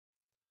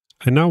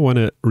I now want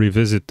to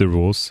revisit the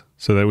rules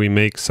so that we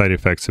make side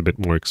effects a bit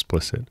more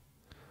explicit.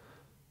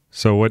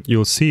 So what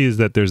you'll see is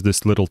that there's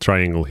this little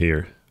triangle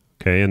here.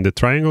 Okay, and the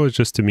triangle is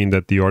just to mean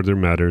that the order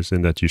matters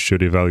and that you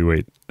should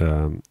evaluate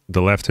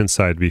the left-hand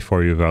side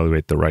before you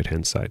evaluate the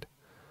right-hand side.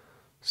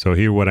 So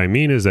here what I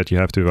mean is that you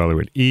have to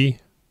evaluate E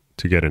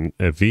to get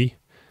a V,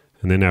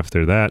 and then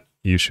after that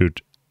you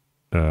should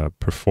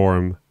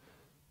perform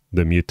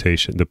the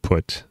mutation, the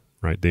put,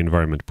 right, the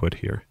environment put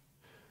here.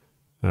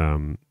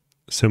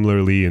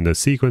 Similarly, in the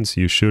sequence,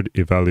 you should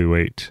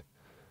evaluate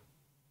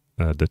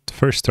the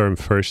first term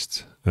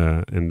first,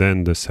 and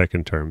then the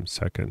second term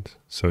second.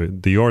 So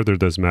the order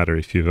does matter.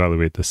 If you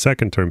evaluate the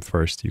second term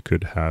first, you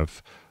could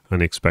have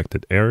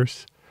unexpected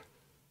errors.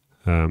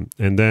 And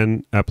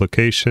then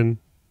application,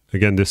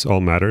 again, this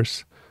all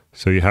matters.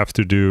 So you have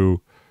to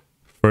do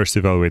first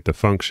evaluate the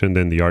function,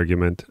 then the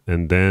argument,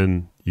 and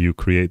then you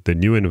create the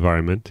new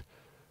environment,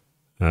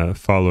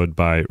 followed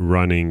by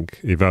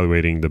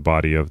evaluating the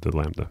body of the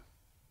lambda.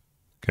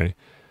 Okay.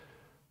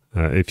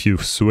 If you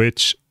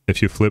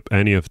flip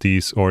any of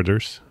these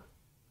orders,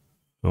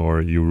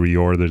 or you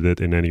reordered it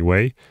in any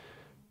way,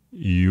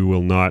 you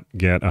will not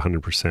get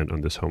 100%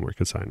 on this homework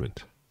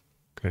assignment.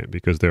 Okay,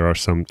 because there are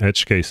some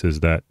edge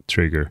cases that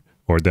trigger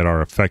or that are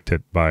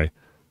affected by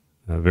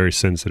very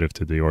sensitive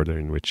to the order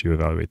in which you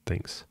evaluate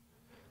things.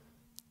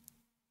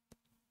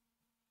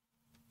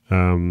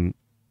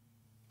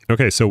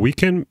 Okay, so we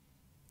can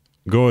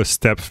go a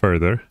step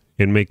further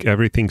and make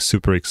everything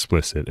super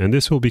explicit. And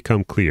this will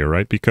become clear,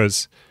 right?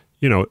 Because,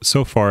 you know,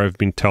 so far I've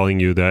been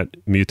telling you that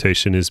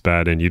mutation is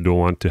bad and you don't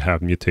want to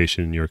have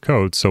mutation in your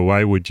code. So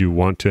why would you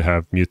want to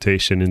have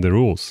mutation in the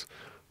rules?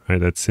 Right?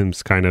 That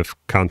seems kind of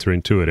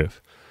counterintuitive.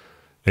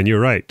 And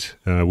you're right.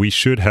 We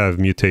should have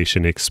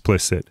mutation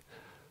explicit.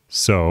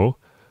 So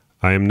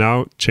I am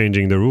now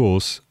changing the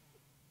rules,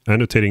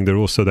 annotating the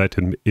rules so that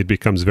it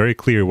becomes very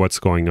clear what's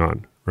going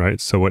on,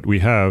 right? So what we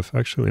have,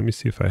 actually, let me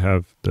see if I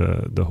have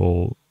the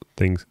whole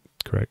thing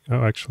correct.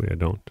 Oh, actually, I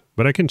don't.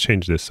 But I can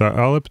change this. So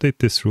I'll update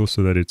this rule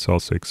so that it's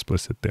also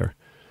explicit there.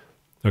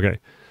 Okay.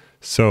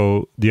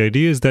 So the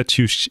idea is that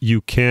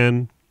you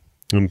can,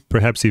 and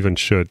perhaps even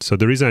should. So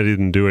the reason I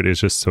didn't do it is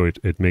just so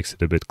it makes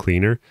it a bit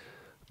cleaner.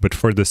 But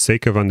for the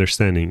sake of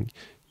understanding,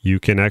 you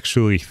can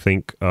actually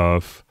think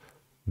of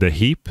the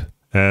heap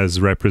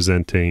as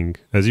representing,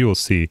 as you will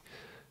see,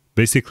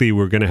 basically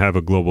we're going to have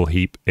a global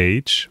heap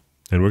H,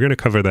 and we're going to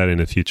cover that in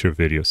a future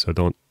video. So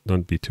don't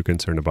be too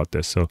concerned about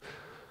this. So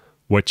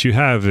what you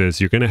have is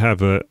you're going to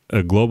have a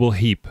global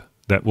heap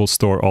that will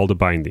store all the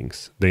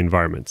bindings, the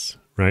environments,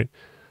 right?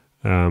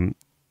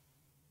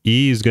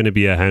 E is going to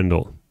be a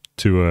handle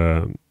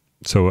to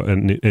so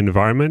an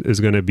environment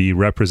is going to be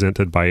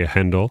represented by a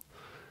handle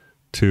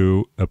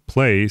to a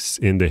place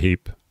in the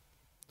heap,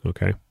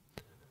 okay?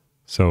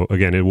 So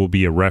again, it will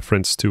be a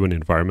reference to an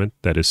environment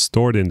that is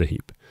stored in the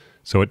heap.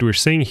 So what we're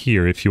saying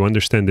here, if you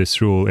understand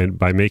this rule and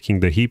by making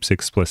the heaps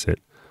explicit,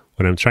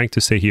 what I'm trying to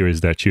say here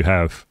is that you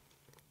have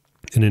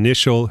an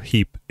initial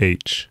heap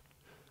H,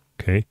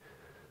 okay?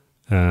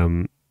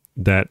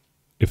 That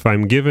if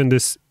I'm given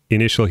this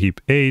initial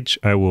heap H,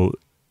 I will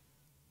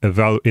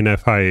evaluate, and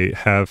if I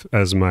have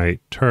as my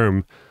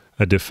term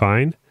a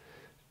define,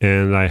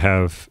 and I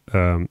have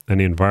an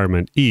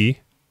environment E,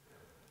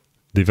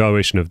 the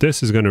evaluation of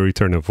this is going to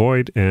return a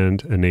void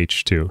and an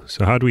H2.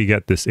 So how do we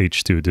get this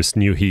H2, this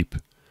new heap?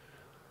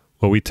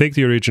 Well, we take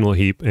the original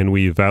heap and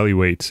we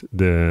evaluate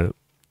the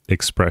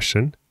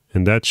expression,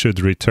 and that should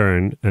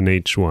return an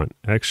H1.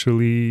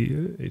 Actually,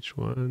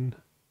 H1.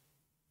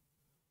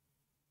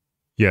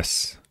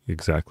 Yes,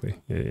 exactly.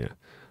 Yeah.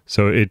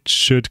 So it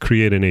should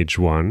create an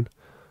H1.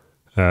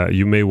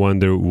 You may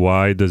wonder,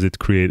 why does it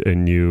create a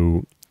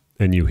new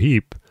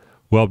heap?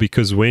 Well,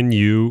 because when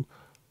you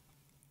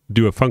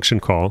do a function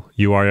call,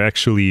 you are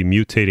actually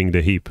mutating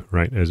the heap,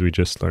 right? As we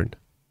just learned.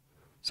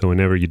 So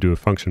whenever you do a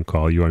function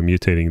call, you are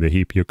mutating the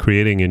heap. You're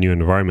creating a new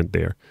environment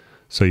there.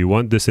 So you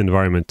want this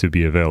environment to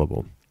be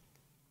available.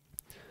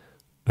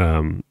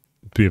 For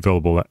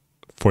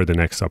the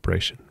next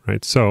operation,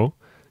 right? So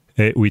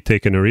we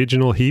take an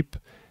original heap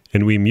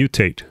and we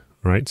mutate,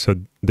 right? So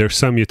there's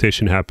some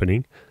mutation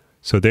happening.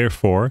 So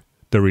therefore,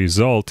 the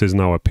result is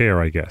now a pair,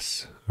 I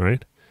guess,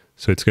 right?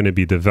 So it's going to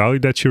be the value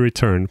that you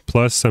return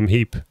plus some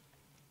heap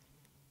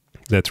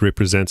that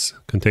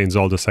contains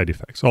all the side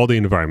effects, all the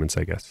environments,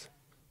 I guess.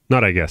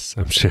 Not I guess,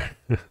 I'm sure.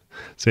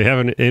 So you have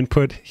an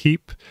input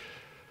heap,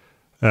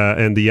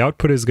 and the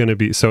output is going to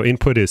be, so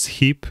input is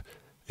heap,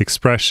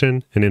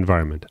 expression, and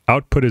environment.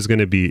 Output is going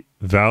to be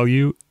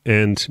value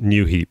and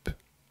new heap.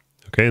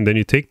 Okay, and then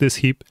you take this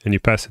heap and you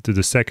pass it to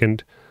the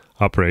second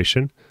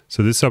operation.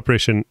 So this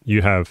operation,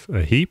 you have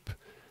a heap,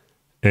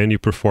 and you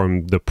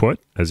perform the put,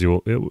 as it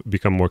will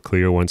become more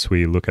clear once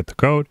we look at the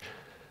code.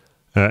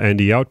 And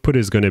the output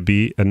is going to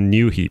be a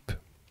new heap.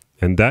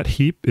 And that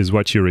heap is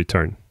what you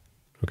return.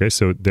 Okay,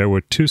 so there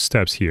were two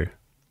steps here.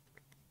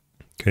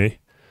 Okay,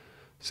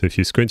 so if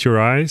you squint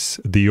your eyes,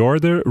 the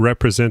order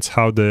represents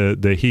how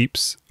the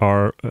heaps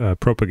are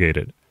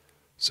propagated.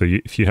 So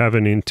if you have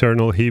an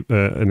internal heap,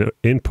 an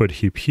input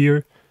heap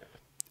here,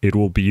 it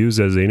will be used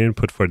as an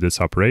input for this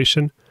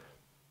operation.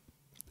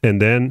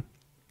 And then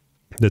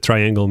the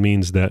triangle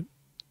means that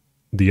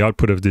the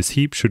output of this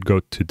heap should go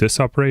to this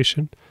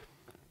operation.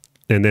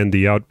 And then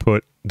the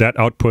output, that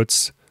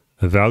outputs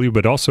a value,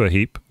 but also a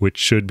heap, which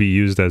should be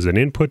used as an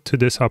input to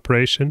this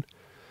operation,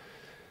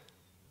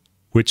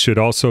 which should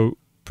also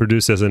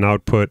produce as an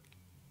output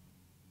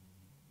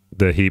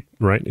the heap,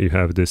 right? You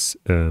have this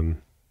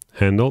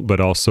handle, but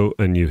also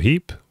a new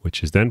heap,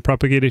 which is then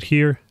propagated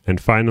here.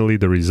 And finally,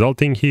 the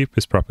resulting heap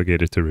is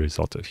propagated to the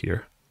result of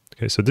here.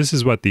 Okay, so this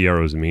is what the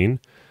arrows mean.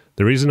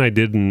 The reason I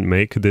didn't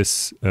make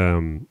this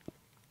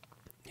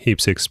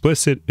heaps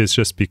explicit is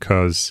just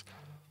because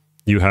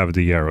you have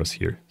the arrows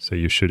here. So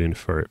you should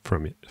infer it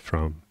from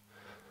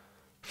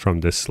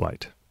this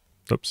slide.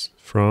 Oops,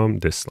 from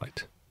this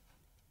slide.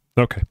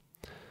 Okay.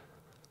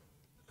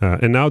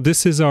 And now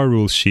this is our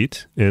rule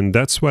sheet, and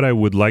that's what I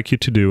would like you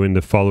to do in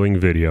the following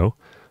video.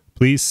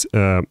 Please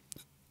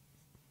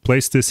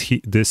place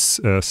this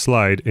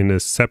slide in a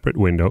separate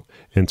window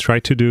and try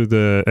to do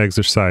the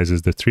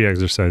exercises, the 3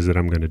 exercises that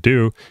I'm going to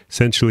do.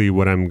 Essentially,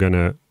 what I'm going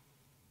to,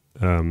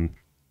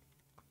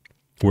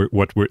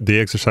 the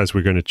exercise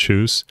we're going to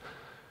choose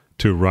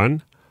to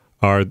run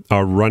are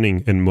our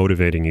running and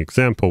motivating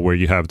example, where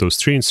you have those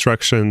 3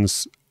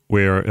 instructions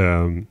where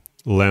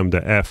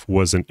Lambda F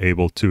wasn't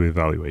able to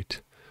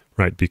evaluate.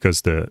 Right,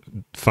 because the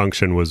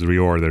function was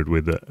reordered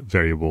with the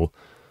variable,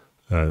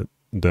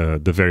 the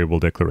variable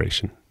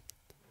declaration.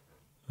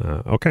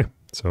 Okay,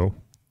 so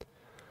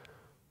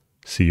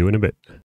see you in a bit.